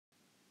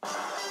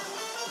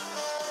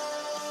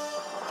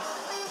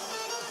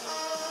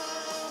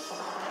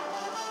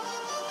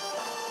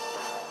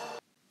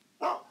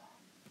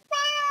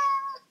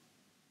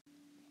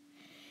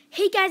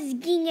Hey guys, it's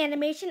Geeking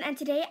Animation, and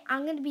today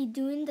I'm going to be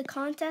doing the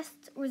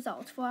contest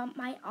results for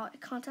my art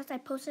contest I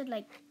posted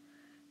like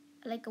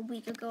a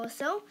week ago or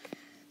so.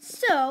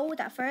 So,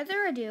 without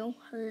further ado,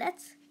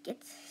 let's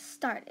get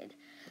started.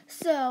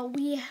 So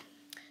we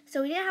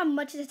didn't have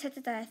much of the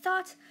test that I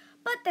thought,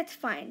 but that's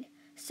fine.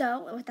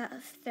 So, without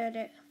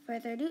further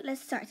ado,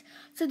 let's start.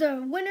 So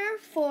the winner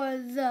for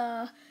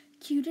the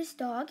cutest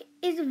dog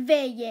is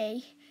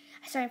Veye.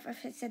 Sorry if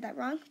I said that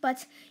wrong,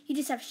 but you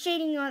just have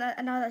shading on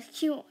and all that's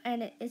cute,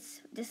 and it's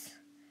just,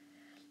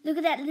 look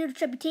at that little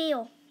chubby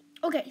tail.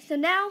 Okay, so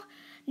now,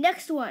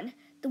 next one.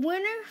 The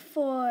winner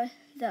for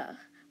the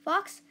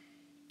fox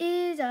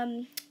is,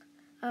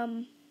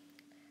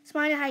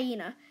 Smiling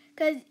Hyena,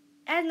 because it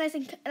has nice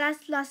and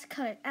lots of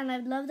color, and I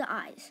love the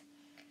eyes.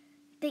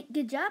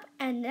 Good job.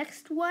 And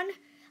next one,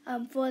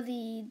 for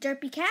the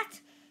derpy cat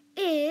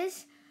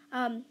is,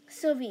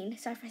 Sylvine.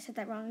 Sorry if I said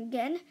that wrong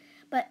again,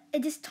 but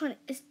it's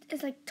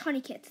like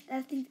Tawny Kit.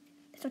 I think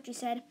that's what you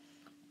said.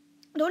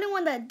 The only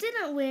one that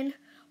didn't win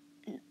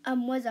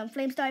was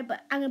Flamestar,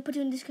 but I'm gonna put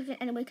you in the description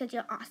anyway because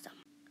you're awesome.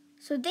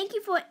 So thank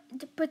you for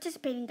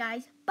participating,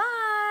 guys.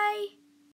 Bye.